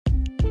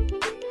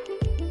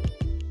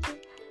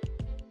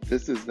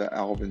This is the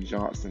Alvin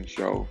Johnson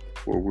Show,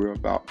 where we're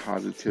about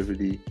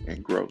positivity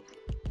and growth.